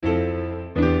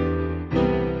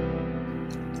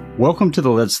Welcome to the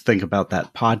Let's Think About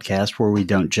That podcast, where we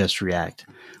don't just react.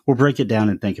 We'll break it down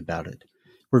and think about it.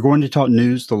 We're going to talk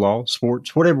news, the law,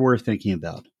 sports, whatever we're thinking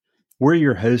about. We're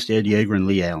your hosts, Ed Yeager and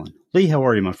Lee Allen. Lee, how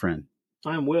are you, my friend?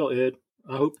 I'm well, Ed.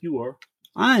 I hope you are.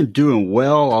 I'm doing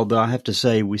well, although I have to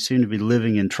say we seem to be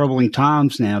living in troubling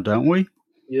times now, don't we?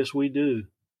 Yes, we do.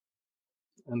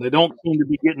 And they don't seem to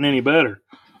be getting any better.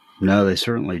 No, they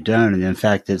certainly don't. And in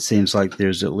fact, it seems like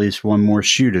there's at least one more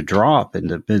shoe to drop in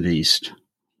the Mideast.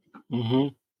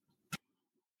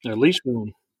 At least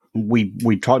one.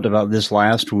 We talked about this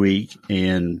last week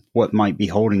and what might be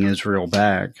holding Israel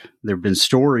back. There have been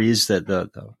stories that the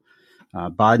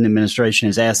Biden administration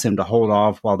has asked them to hold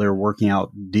off while they're working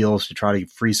out deals to try to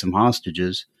free some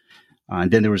hostages. And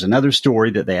then there was another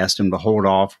story that they asked them to hold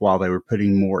off while they were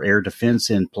putting more air defense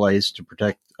in place to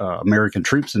protect American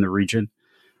troops in the region.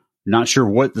 Not sure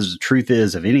what the truth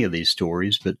is of any of these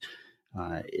stories, but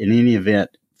in any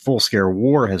event, full-scale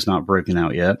war has not broken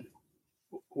out yet.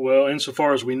 Well,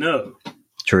 insofar as we know.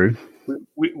 True.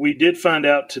 We did find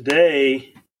out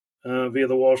today via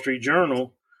the Wall Street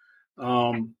Journal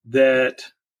that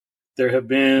there have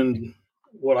been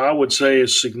what I would say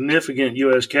is significant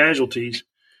U.S. casualties,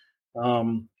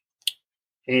 and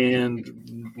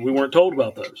we weren't told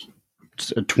about those.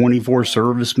 24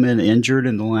 servicemen injured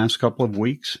in the last couple of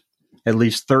weeks. At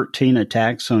least 13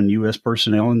 attacks on U.S.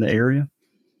 personnel in the area.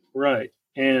 Right.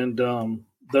 And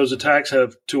those attacks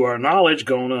have, to our knowledge,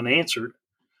 gone unanswered.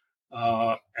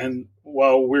 And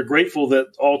while we're grateful that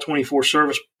all 24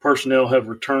 service personnel have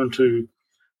returned to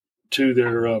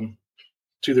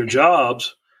their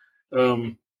jobs,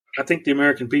 I think the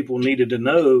American people needed to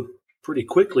know pretty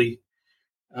quickly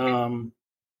that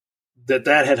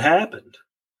had happened.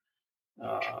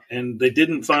 And they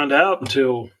didn't find out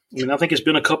until, I think it's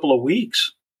been a couple of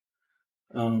weeks.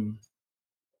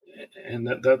 And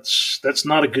that's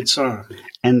not a good sign.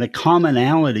 And the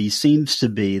commonality seems to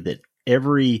be that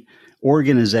every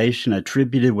organization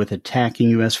attributed with attacking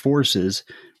U.S. forces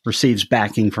receives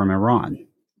backing from Iran.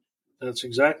 That's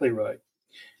exactly right.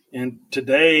 And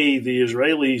today, the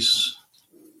Israelis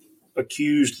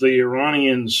accused the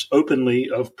Iranians openly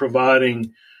of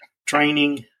providing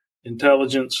training,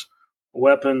 intelligence,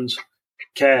 weapons,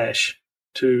 cash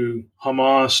to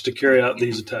Hamas to carry out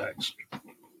these attacks.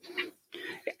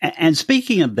 And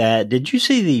speaking of that, did you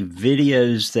see the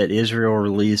videos that Israel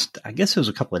released, I guess it was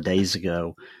a couple of days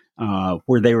ago,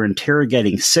 where they were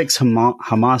interrogating 6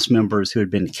 Hamas members who had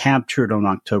been captured on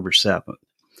October 7th?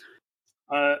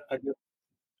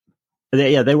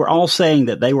 They were all saying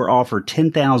that they were offered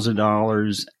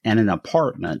 $10,000 and an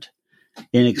apartment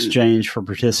in exchange for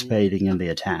participating in the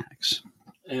attacks.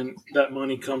 And that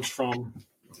money comes from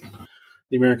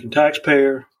the American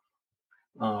taxpayer,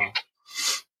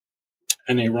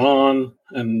 and Iran,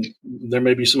 and there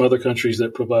may be some other countries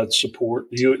that provide support.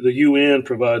 The UN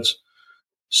provides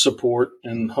support,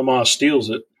 and Hamas steals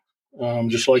it,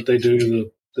 just like they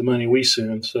do the money we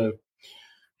send. So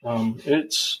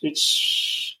it's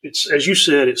as you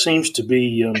said, it seems to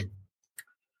be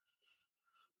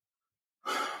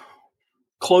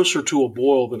closer to a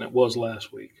boil than it was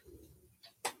last week.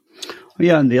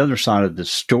 Yeah, and the other side of the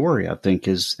story, I think,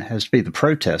 has to be the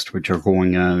protests which are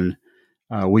going on.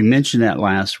 We mentioned that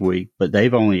last week, but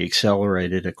they've only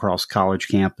accelerated across college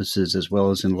campuses as well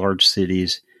as in large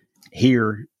cities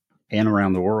here and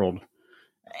around the world.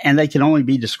 And they can only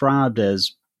be described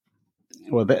as,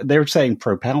 well, they're saying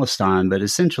pro-Palestine, but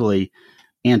essentially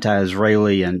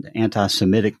anti-Israeli and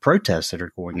anti-Semitic protests that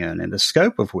are going on, and the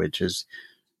scope of which is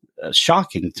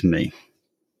shocking to me.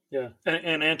 Yeah,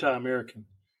 and anti-American.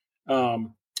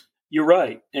 You're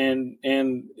right. And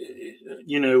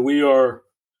we are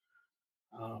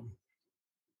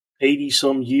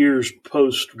 80-some years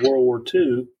post-World War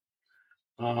II.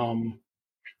 And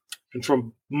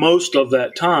from most of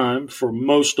that time, for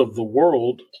most of the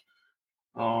world,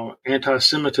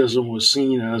 anti-Semitism was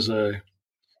seen as a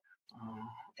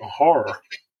horror.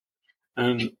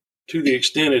 And to the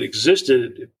extent it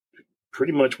existed, it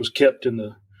pretty much was kept in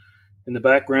the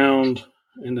background,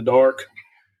 in the dark.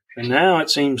 And now it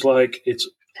seems like it's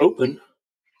open.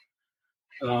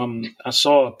 I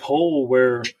saw a poll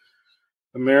where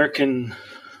Americans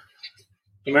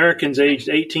aged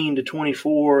 18 to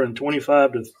 24 and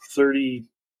 25 to 30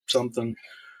 something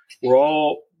were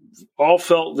all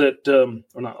felt that,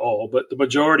 or not all, but the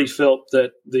majority felt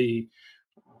that the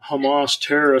Hamas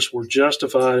terrorists were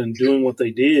justified in doing what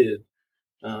they did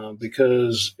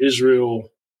because Israel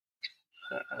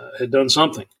had done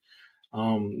something.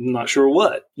 I'm not sure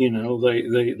what.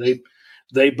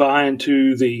 They buy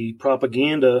into the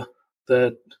propaganda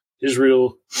that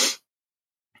Israel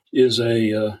is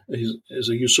a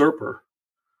usurper,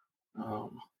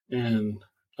 and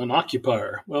an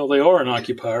occupier. Well, they are an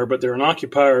occupier, but they're an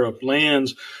occupier of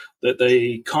lands that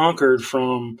they conquered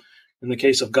from, in the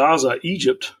case of Gaza,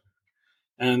 Egypt.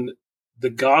 And the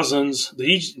Gazans,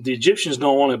 the Egyptians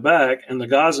don't want it back, and the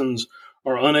Gazans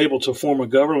are unable to form a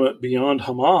government beyond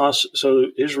Hamas. So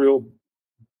Israel,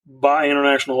 by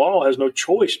international law, has no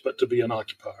choice but to be an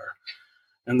occupier.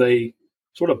 And they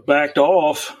sort of backed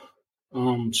off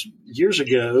years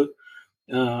ago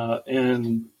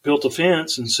and built a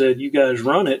fence and said, "You guys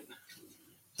run it,"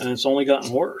 and it's only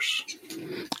gotten worse.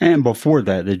 And before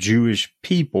that, the Jewish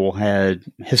people had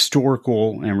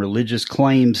historical and religious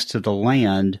claims to the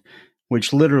land,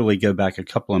 which literally go back a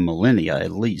couple of millennia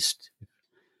at least.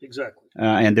 Exactly.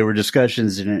 And there were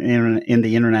discussions in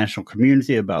the international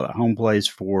community about a home place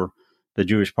for the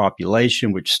Jewish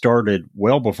population, which started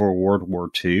well before World War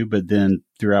II, but then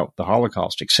throughout the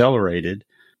Holocaust accelerated,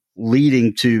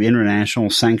 leading to international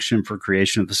sanction for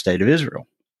creation of the State of Israel.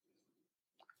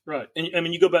 Right. And I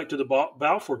mean, you go back to the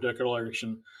Balfour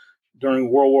Declaration during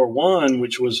World War I,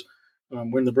 which was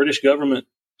when the British government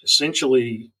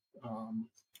essentially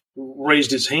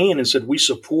raised its hand and said, we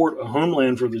support a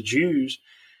homeland for the Jews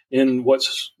in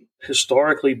what's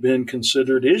historically been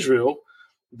considered Israel.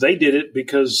 They did it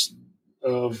because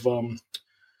of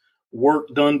work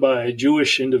done by a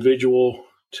Jewish individual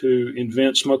to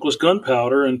invent smokeless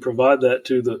gunpowder and provide that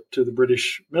to the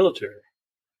British military.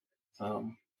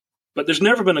 But there's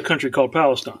never been a country called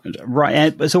Palestine. Right.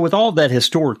 And so with all that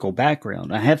historical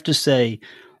background, I have to say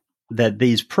that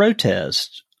these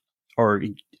protests are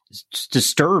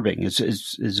disturbing.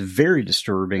 It's very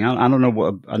disturbing. I don't know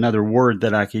what another word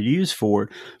that I could use for it.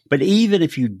 But even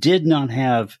if you did not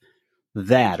have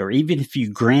that, or even if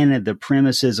you granted the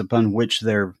premises upon which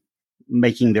they're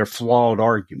making their flawed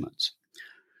arguments,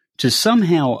 to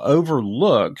somehow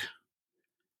overlook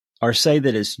or say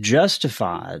that it's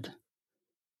justified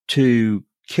to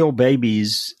kill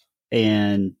babies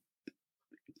and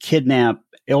kidnap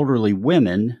elderly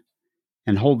women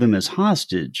and hold them as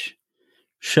hostage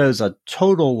shows a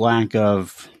total lack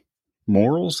of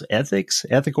morals, ethics,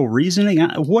 ethical reasoning.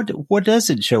 What does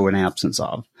it show an absence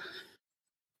of?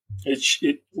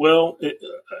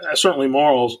 Certainly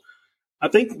morals. I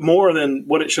think more than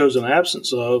what it shows an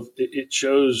absence of, it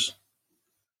shows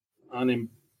an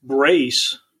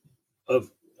embrace of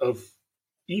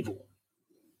evil.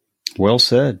 Well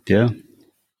said. Yeah.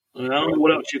 I don't know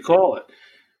what else you call it.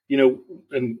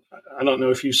 And I don't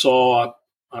know if you saw,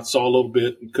 I saw a little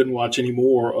bit and couldn't watch any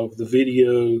more of the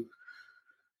video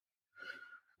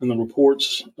and the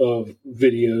reports of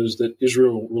videos that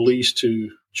Israel released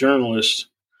to journalists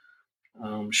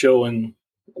showing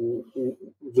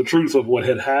the truth of what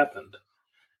had happened.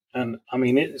 And I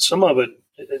mean, some of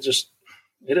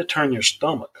it'd turn your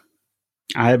stomach.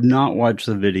 I have not watched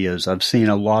the videos. I've seen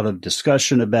a lot of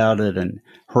discussion about it and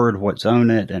heard what's on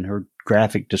it and heard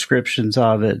graphic descriptions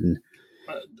of it. And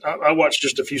I watched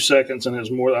just a few seconds, and it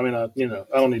was more. I mean, I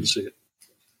don't need to see it.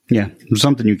 Yeah,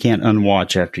 something you can't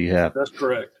unwatch after you have. That's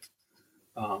correct.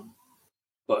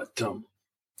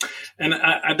 And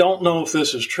I don't know if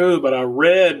this is true, but I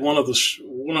read one of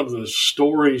the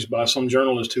stories by some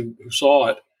journalist who saw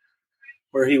it,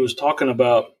 where he was talking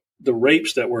about the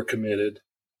rapes that were committed,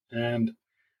 and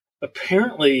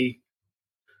apparently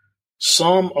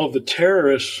some of the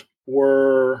terrorists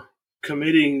were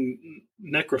committing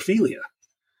necrophilia.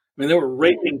 I mean, they were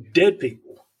raping dead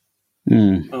people,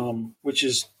 which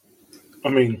is, I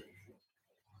mean,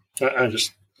 I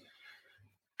just,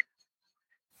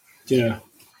 yeah.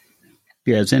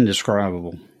 Yeah, it's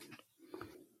indescribable.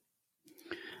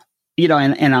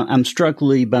 And I'm struck,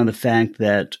 Lee, by the fact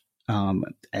that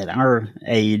at our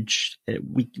age,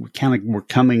 we kind of were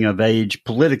coming of age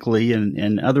politically and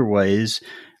in other ways,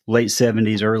 late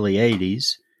 70s, early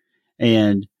 80s.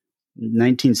 And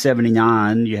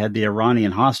 1979, you had the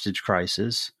Iranian hostage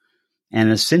crisis.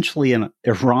 And essentially,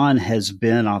 Iran has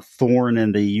been a thorn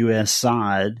in the U.S.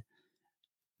 side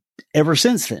ever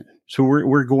since then. So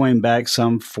we're going back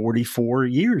some 44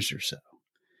 years or so.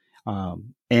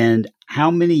 And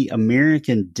how many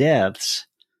American deaths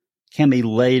can be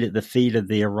laid at the feet of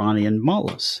the Iranian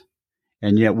mullahs?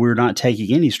 And yet we're not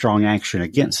taking any strong action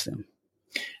against them.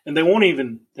 And they won't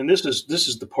even, and this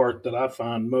is the part that I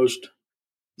find most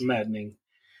maddening.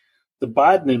 The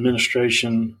Biden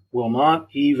administration will not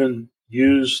even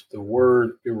use the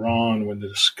word Iran when they're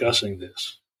discussing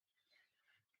this.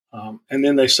 And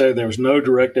then they say there was no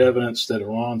direct evidence that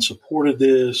Iran supported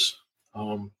this.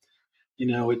 And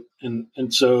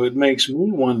so it makes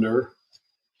me wonder,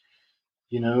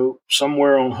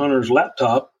 somewhere on Hunter's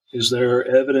laptop, is there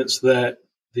evidence that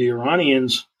the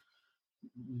Iranians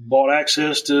bought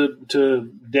access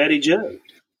to Daddy Joe.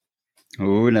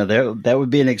 Oh, now that would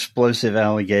be an explosive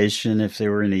allegation if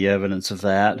there were any evidence of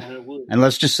that. Yeah, it would. And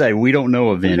let's just say we don't know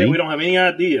of any. We don't have any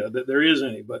idea that there is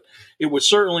any, but it would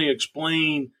certainly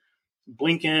explain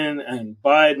Blinken and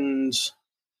Biden's.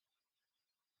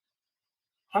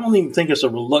 I don't even think it's a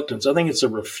reluctance. I think it's a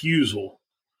refusal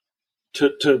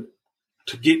to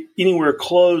get anywhere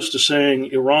close to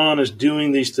saying Iran is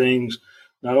doing these things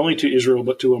not only to Israel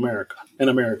but to America and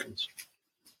Americans.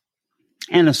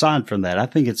 And aside from that, I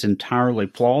think it's entirely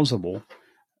plausible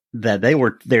that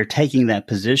they're taking that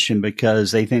position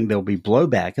because they think there'll be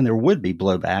blowback, and there would be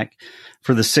blowback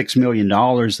for the $6 million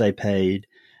they paid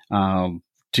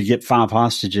to get 5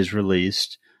 hostages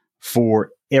released,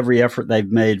 for every effort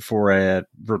they've made for a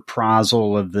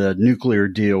reprisal of the nuclear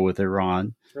deal with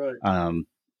Iran. Right.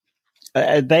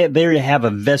 They have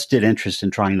a vested interest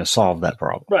in trying to solve that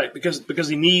problem. Right, because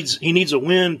he needs a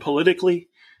win politically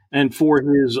and for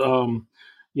his for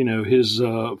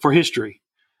history.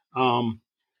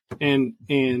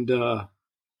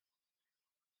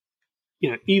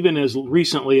 Even as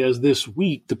recently as this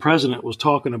week, the president was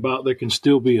talking about there can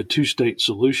still be a 2-state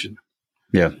solution.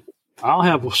 Yeah. I'll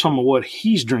have some of what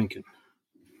he's drinking.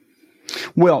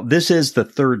 Well, this is the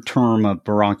third term of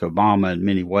Barack Obama in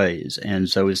many ways. And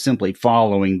so it's simply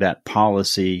following that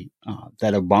policy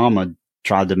that Obama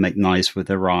tried to make nice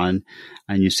with Iran.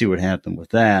 And you see what happened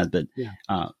with that. But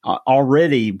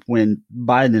already when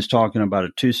Biden is talking about a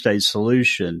 2-state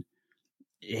solution,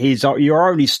 you're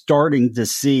already starting to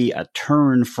see a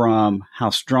turn from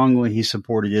how strongly he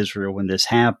supported Israel when this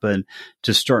happened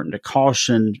to starting to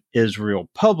caution Israel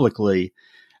publicly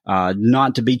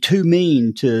not to be too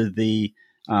mean to the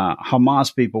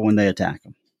Hamas people when they attack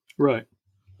them. Right.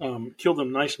 Kill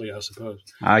them nicely, I suppose.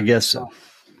 I guess so.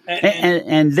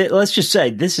 And let's just say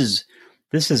this is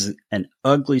an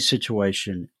ugly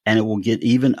situation, and it will get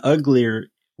even uglier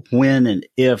when and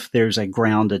if there's a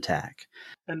ground attack.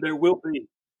 And there will be.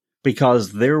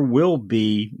 Because there will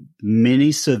be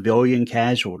many civilian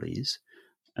casualties.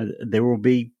 There will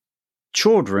be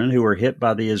children who are hit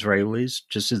by the Israelis,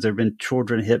 just as there have been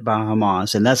children hit by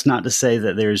Hamas. And that's not to say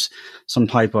that there's some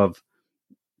type of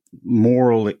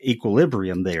moral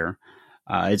equilibrium there.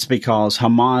 It's because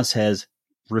Hamas has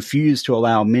refused to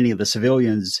allow many of the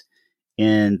civilians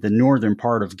in the northern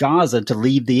part of Gaza to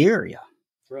leave the area.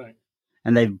 Right.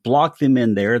 And they've blocked them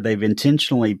in there. They've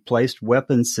intentionally placed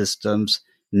weapon systems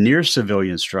near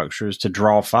civilian structures to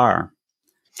draw fire.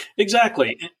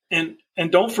 Exactly. And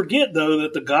don't forget, though,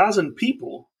 that the Gazan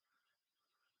people,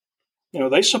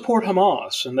 they support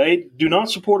Hamas, and they do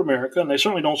not support America, and they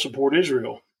certainly don't support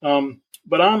Israel.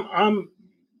 But I'm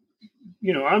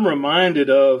reminded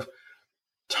of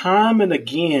time and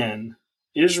again,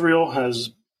 Israel has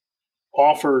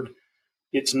offered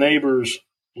its neighbors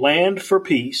land for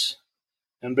peace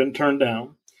and been turned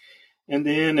down. And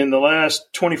then in the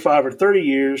last 25 or 30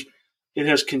 years, it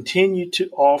has continued to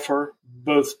offer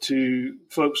both to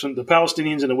folks in the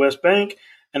Palestinians in the West Bank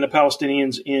and the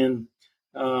Palestinians in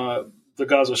the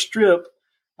Gaza Strip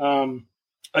a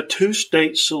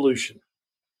 2-state solution.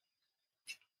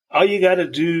 All you got to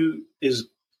do is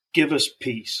give us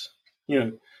peace.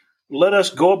 Let us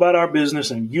go about our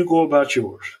business and you go about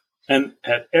yours. And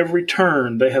at every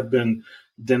turn, they have been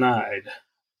denied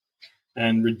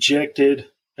and rejected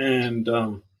and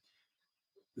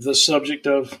the subject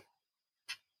of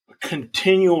a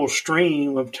continual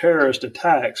stream of terrorist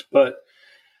attacks.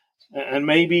 And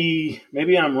maybe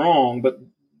I'm wrong, but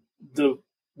the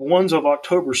ones of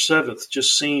October 7th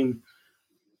just seem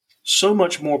so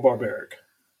much more barbaric.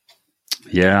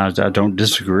 Yeah, I don't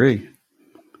disagree.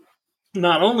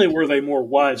 Not only were they more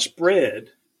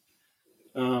widespread,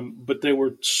 but they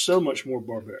were so much more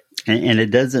barbaric. And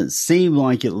it doesn't seem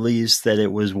like, at least, that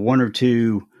it was one or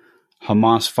two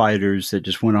Hamas fighters that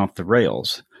just went off the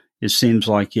rails. It seems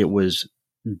like it was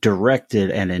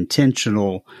directed and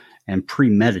intentional and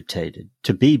premeditated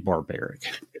to be barbaric.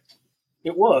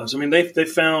 It was. I mean, they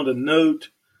found a note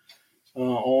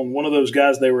on one of those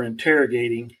guys they were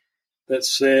interrogating that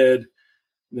said,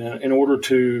 in order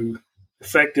to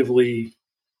effectively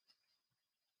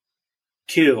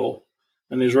kill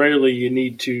an Israeli, you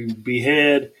need to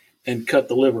behead and cut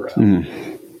the liver out.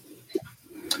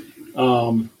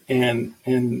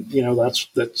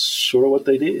 That's sort of what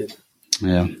they did.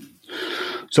 Yeah.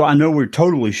 So I know we're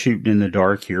totally shooting in the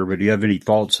dark here, but do you have any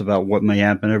thoughts about what may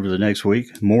happen over the next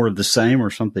week? More of the same or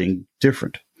something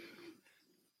different?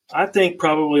 I think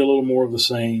probably a little more of the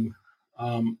same.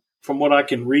 From what I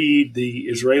can read, the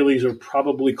Israelis are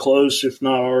probably close, if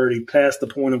not already past the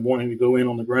point of wanting to go in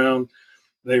on the ground.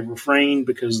 They've refrained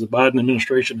because the Biden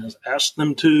administration has asked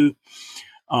them to.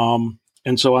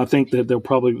 And so I think that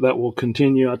that will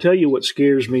continue. I'll tell you what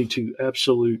scares me to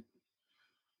absolute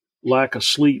lack of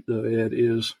sleep, though, Ed,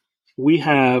 is we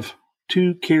have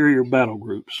 2 carrier battle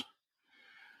groups.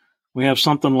 We have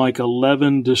something like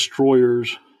 11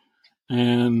 destroyers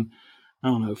and, I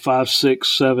don't know, 4, 5,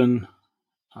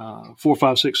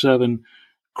 6, 7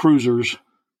 cruisers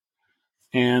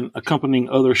and accompanying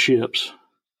other ships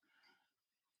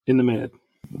in the Med.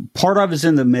 Part of it's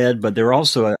in the Med, but they're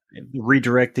also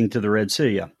redirecting to the Red Sea.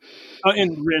 Yeah. In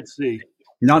the Red Sea.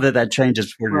 Not that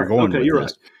changes where you're going. Okay, you're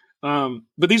this. Right.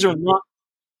 But these are not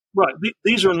right.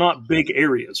 These are not big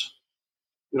areas.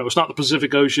 It's not the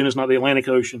Pacific Ocean. It's not the Atlantic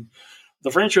Ocean.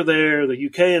 The French are there. The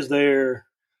UK is there.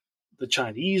 The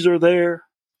Chinese are there.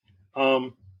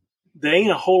 There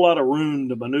ain't a whole lot of room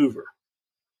to maneuver.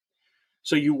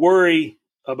 So you worry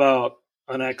about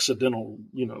an accidental,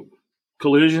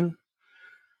 collision.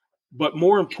 But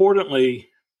more importantly,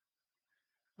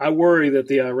 I worry that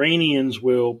the Iranians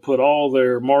will put all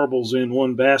their marbles in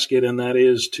one basket, and that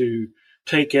is to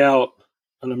take out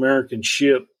an American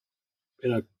ship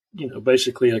in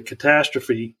basically a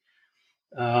catastrophe,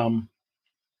 and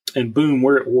boom,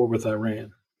 we're at war with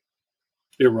Iran,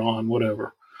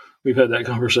 whatever. We've had that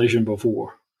conversation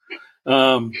before.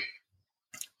 And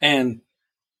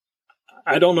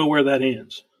I don't know where that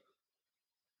ends.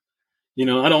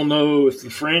 I don't know if the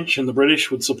French and the British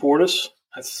would support us.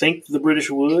 I think the British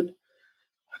would.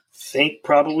 I think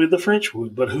probably the French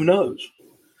would, but who knows?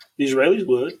 The Israelis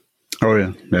would. Oh,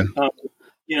 yeah.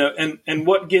 And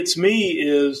what gets me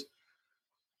is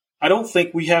I don't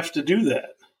think we have to do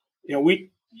that.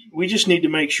 We just need to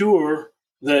make sure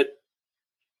that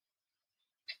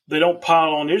they don't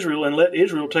pile on Israel and let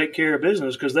Israel take care of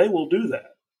business, because they will do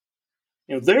that.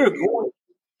 They're going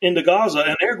into Gaza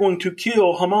and they're going to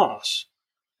kill Hamas.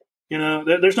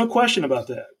 There's no question about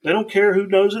that. They don't care who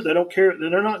knows it. They don't care.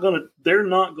 They're not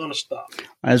going to stop.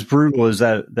 As brutal as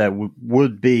that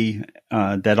would be,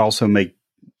 that also may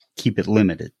keep it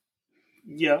limited.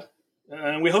 Yeah,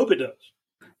 and we hope it does.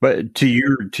 But to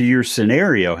your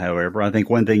scenario, however, I think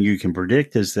one thing you can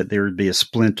predict is that there would be a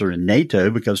splinter in NATO,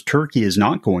 because Turkey is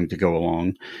not going to go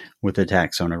along with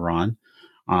attacks on Iran.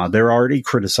 They're already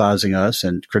criticizing us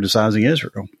and criticizing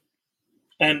Israel.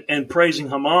 And praising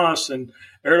Hamas. And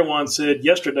Erdogan said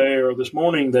yesterday or this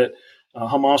morning that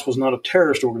Hamas was not a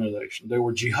terrorist organization. They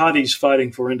were jihadis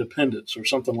fighting for independence or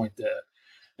something like that.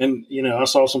 And, I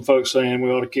saw some folks saying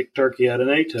we ought to kick Turkey out of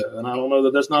NATO. And I don't know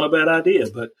that that's not a bad idea,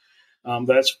 but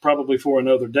that's probably for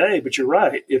another day. But you're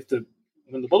right.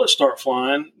 When the bullets start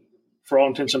flying, for all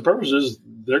intents and purposes,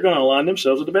 they're going to align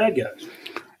themselves with the bad guys.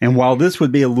 And while this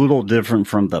would be a little different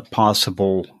from the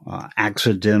possible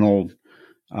accidental,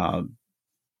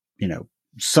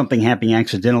 something happening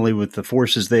accidentally with the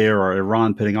forces there, or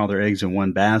Iran putting all their eggs in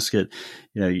one basket,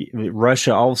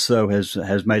 Russia also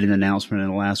has made an announcement in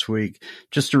the last week,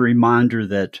 just a reminder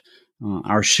that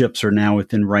our ships are now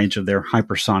within range of their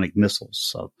hypersonic missiles.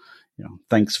 So,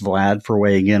 thanks, Vlad, for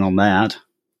weighing in on that.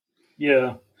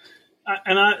 Yeah.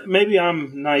 Maybe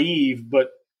I'm naive, but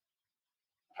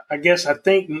I guess I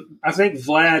think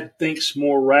Vlad thinks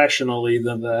more rationally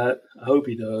than that. I hope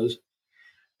he does.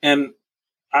 And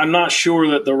I'm not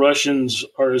sure that the Russians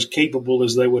are as capable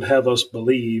as they would have us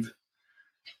believe.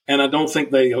 And I don't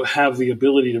think they have the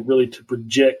ability to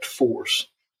project force.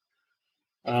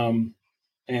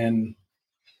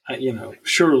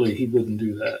 Surely he wouldn't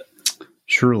do that.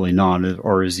 Surely not.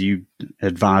 Or as you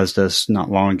advised us not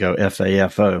long ago,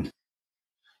 FAFO.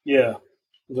 Yeah,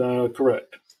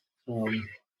 correct.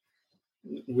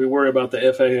 We worry about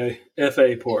the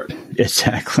FA part.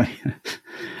 Exactly.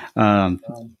 Who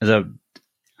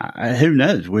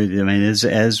knows?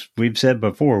 As we've said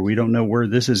before, we don't know where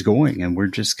this is going, and we're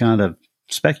just kind of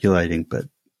speculating. But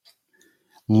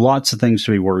lots of things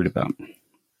to be worried about.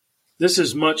 This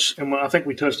is much, and I think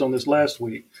we touched on this last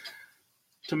week.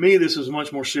 To me, this is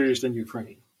much more serious than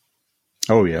Ukraine.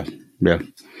 Oh yeah, yeah.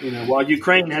 While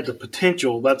Ukraine had the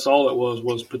potential, that's all it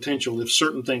was potential. If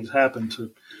certain things happened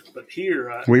to, but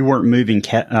here we weren't moving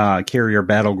carrier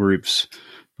battle groups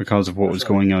because of what was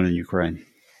going on in Ukraine.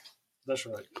 That's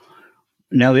right.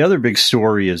 Now, the other big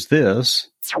story is this.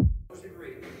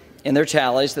 In their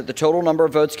tallies that the total number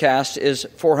of votes cast is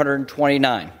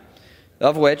 429,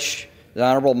 of which the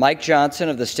Honorable Mike Johnson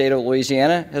of the state of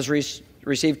Louisiana has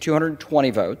received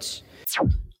 220 votes.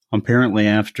 Apparently,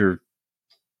 after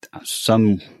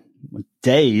some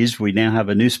days, we now have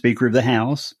a new Speaker of the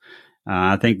House,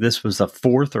 I think this was the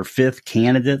fourth or fifth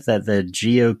candidate that the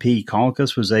GOP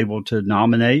caucus was able to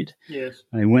nominate. Yes.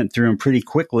 They went through them pretty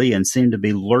quickly and seemed to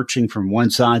be lurching from one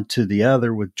side to the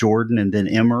other with Jordan and then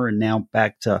Emmer, and now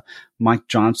back to Mike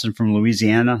Johnson from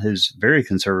Louisiana, who's a very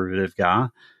conservative guy,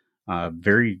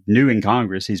 very new in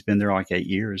Congress. He's been there like 8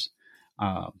 years.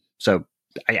 So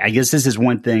I guess this is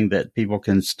one thing that people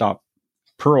can stop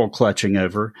pearl clutching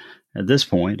over at this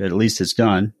point. At least it's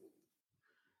done.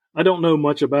 I don't know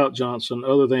much about Johnson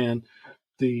other than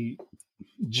the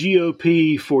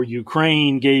GOP for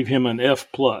Ukraine gave him an F+,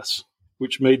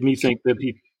 which made me think that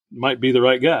he might be the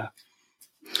right guy.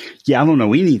 Yeah, I don't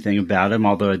know anything about him,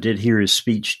 although I did hear his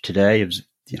speech today. It was,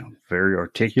 very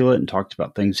articulate and talked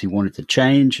about things he wanted to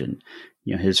change. And,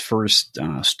 his first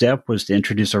step was to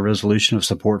introduce a resolution of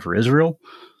support for Israel.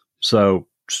 So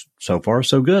far,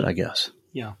 so good, I guess.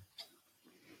 Yeah.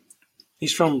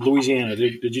 He's from Louisiana.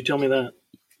 Did you tell me that?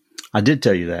 I did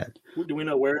tell you that. Do we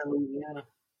know where in Louisiana?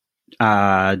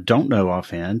 I don't know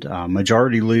offhand.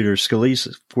 Majority Leader Scalise,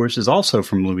 of course, is also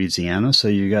from Louisiana. So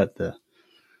you got the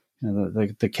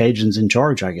Cajuns in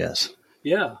charge, I guess.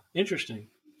 Yeah, interesting.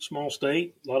 Small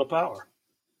state, a lot of power.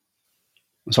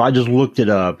 So I just looked it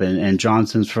up, and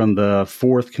Johnson's from the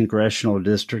 4th Congressional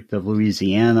District of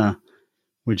Louisiana,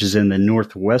 which is in the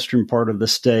northwestern part of the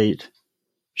state.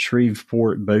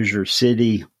 Shreveport, Bossier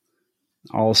City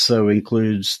also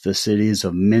includes the cities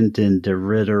of Minton,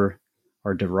 DeRidder,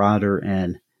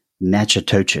 and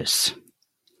Natchitoches.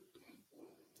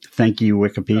 Thank you,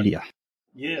 Wikipedia.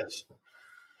 Yes.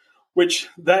 Which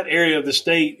that area of the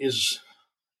state is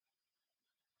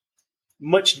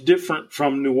much different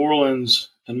from New Orleans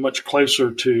and much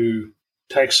closer to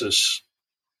Texas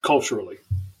culturally.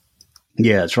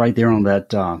 Yeah, it's right there on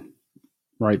that,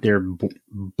 right there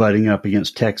butting up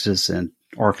against Texas and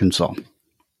Arkansas.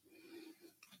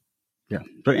 Yeah.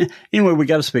 But anyway, we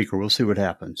got a speaker. We'll see what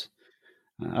happens.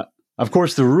 Of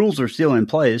course, the rules are still in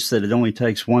place that it only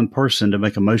takes one person to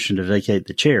make a motion to vacate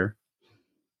the chair.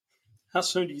 How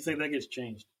soon do you think that gets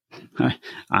changed?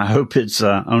 I hope it's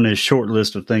on his short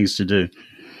list of things to do.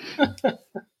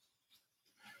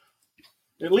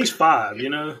 At least 5,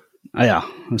 Yeah,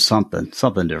 something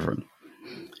different.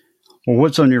 Well,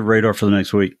 what's on your radar for the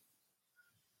next week?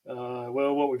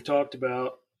 Well, what we've talked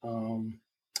about,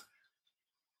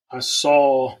 I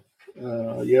saw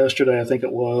yesterday, I think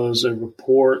it was, a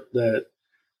report that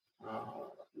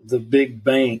the big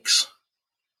banks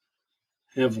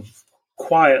have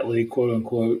quietly, quote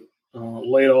unquote,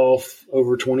 laid off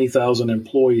over 20,000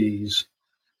 employees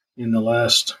in the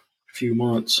last few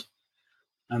months,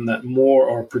 and that more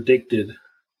are predicted.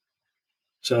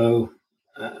 So,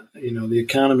 the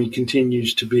economy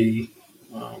continues to be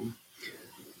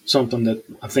something that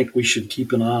I think we should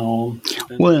keep an eye on.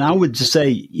 Well, and I would just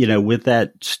say, with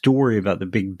that story about the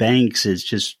big banks, it's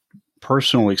just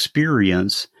personal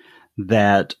experience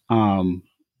that ever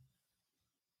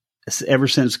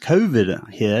since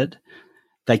COVID hit,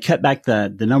 they cut back the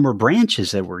number of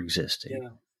branches that were existing. Yeah.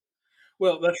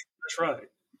 Well, that's right.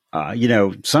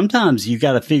 Sometimes you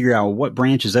got to figure out what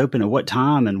branch is open at what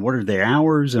time and what are their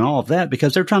hours and all of that,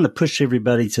 because they're trying to push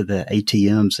everybody to the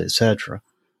ATMs, et cetera.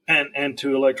 And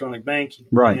to electronic banking.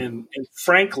 Right. And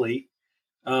frankly,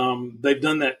 they've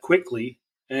done that quickly,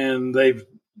 and they've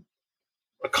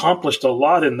accomplished a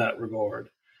lot in that regard.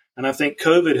 And I think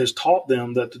COVID has taught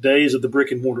them that the days of the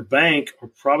brick and mortar bank are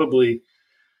probably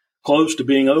close to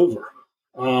being over.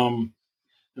 I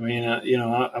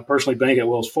personally bank at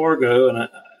Wells Fargo, and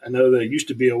I know there used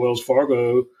to be a Wells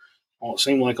Fargo, it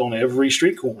seemed like on every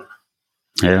street corner.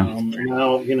 Yeah.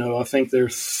 Now, I think there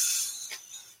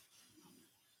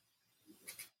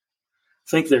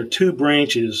are 2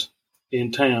 branches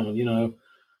in town,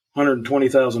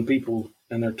 120,000 people,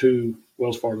 and there are 2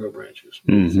 Wells Fargo branches.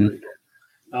 Mm-hmm.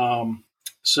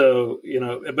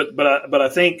 But I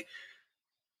think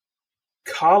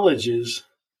colleges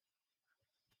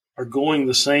are going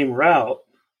the same route.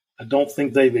 I don't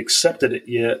think they've accepted it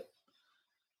yet.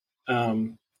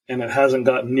 And it hasn't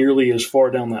gotten nearly as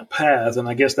far down that path. And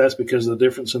I guess that's because of the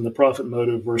difference in the profit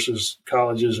motive versus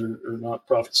colleges are not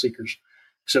profit seekers,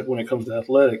 except when it comes to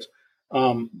athletics.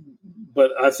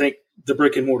 But I think the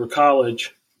brick and mortar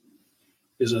college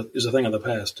is a thing of the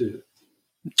past too.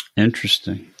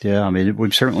 Interesting. Yeah.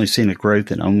 We've certainly seen a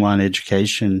growth in online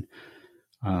education,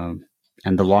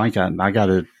 and the like. I got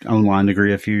an online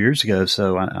degree a few years ago,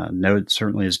 so I know it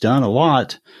certainly has done a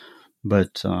lot.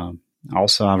 But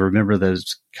also, I remember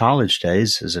those college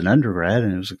days as an undergrad,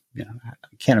 and it was,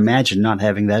 I can't imagine not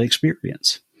having that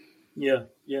experience. Yeah,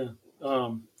 yeah.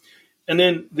 And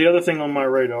then the other thing on my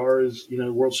radar is,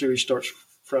 World Series starts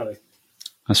Friday.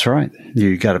 That's right.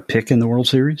 You got a pick in the World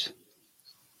Series?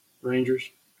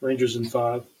 Rangers in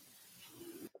 5.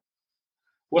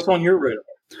 What's on your radar?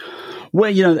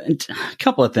 Well, a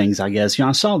couple of things, I guess.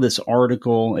 I saw this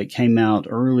article. It came out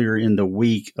earlier in the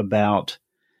week about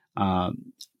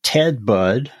Ted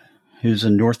Budd, who's a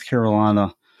North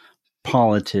Carolina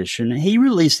politician. He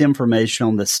released information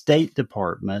on the State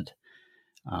Department.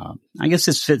 I guess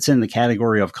this fits in the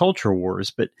category of culture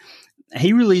wars, but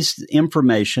he released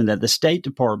information that the State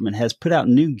Department has put out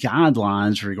new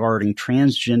guidelines regarding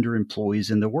transgender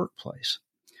employees in the workplace.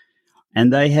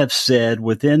 And they have said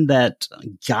within that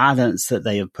guidance that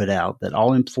they have put out that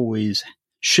all employees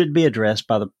should be addressed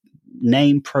by the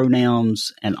name,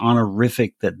 pronouns, and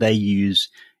honorific that they use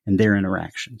in their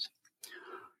interactions.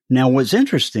 Now, what's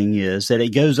interesting is that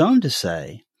it goes on to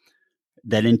say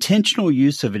that intentional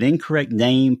use of an incorrect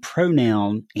name,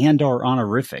 pronoun, and/or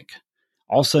honorific,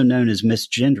 also known as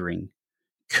misgendering,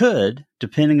 could,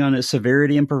 depending on its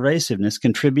severity and pervasiveness,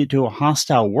 contribute to a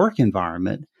hostile work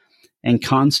environment and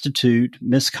constitute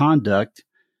misconduct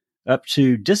up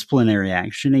to disciplinary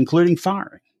action, including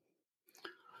firing.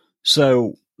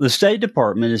 So the State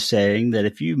Department is saying that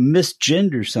if you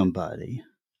misgender somebody,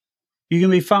 you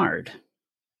can be fired.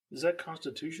 Is that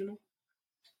constitutional?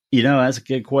 That's a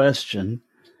good question.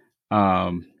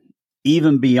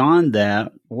 Even beyond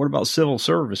that, what about civil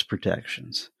service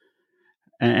protections?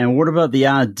 And what about the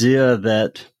idea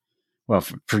that, well,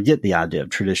 forget the idea of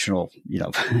traditional,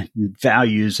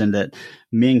 values and that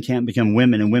men can't become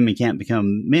women and women can't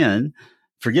become men.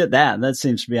 Forget that. That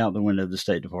seems to be out the window of the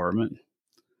State Department.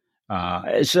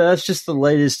 So that's just the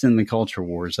latest in the culture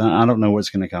wars. I don't know what's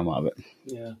going to come of it.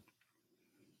 Yeah.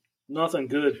 Nothing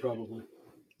good, probably.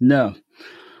 No.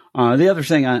 The other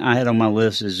thing I had on my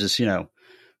list is just,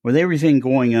 with everything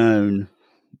going on,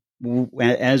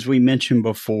 as we mentioned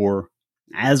before,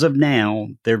 as of now,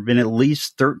 there have been at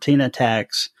least 13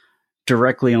 attacks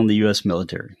directly on the U.S.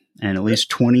 military and at least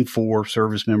 24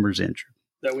 service members injured.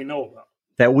 That we know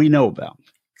about.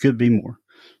 Could be more.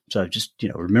 So just,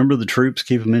 remember the troops,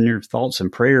 keep them in your thoughts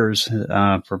and prayers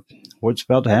for what's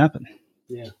about to happen.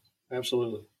 Yeah,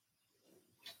 absolutely.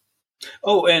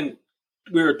 Oh, and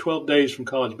we're 12 days from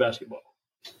college basketball.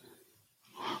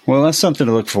 Well, that's something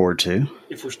to look forward to.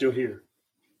 If we're still here.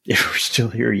 If we're still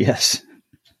here, yes.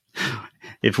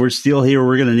 If we're still here,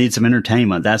 we're going to need some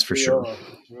entertainment. That's for sure.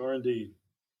 We are indeed.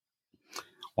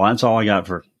 Well, that's all I got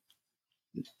for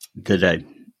today.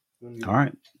 All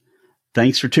right.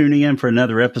 Thanks for tuning in for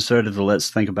another episode of the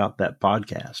Let's Think About That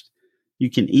podcast.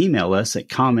 You can email us at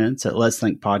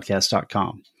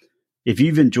comments@letsthinkpodcast.com. If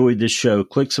you've enjoyed this show,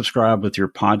 click subscribe with your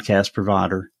podcast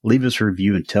provider, leave us a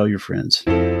review, and tell your friends.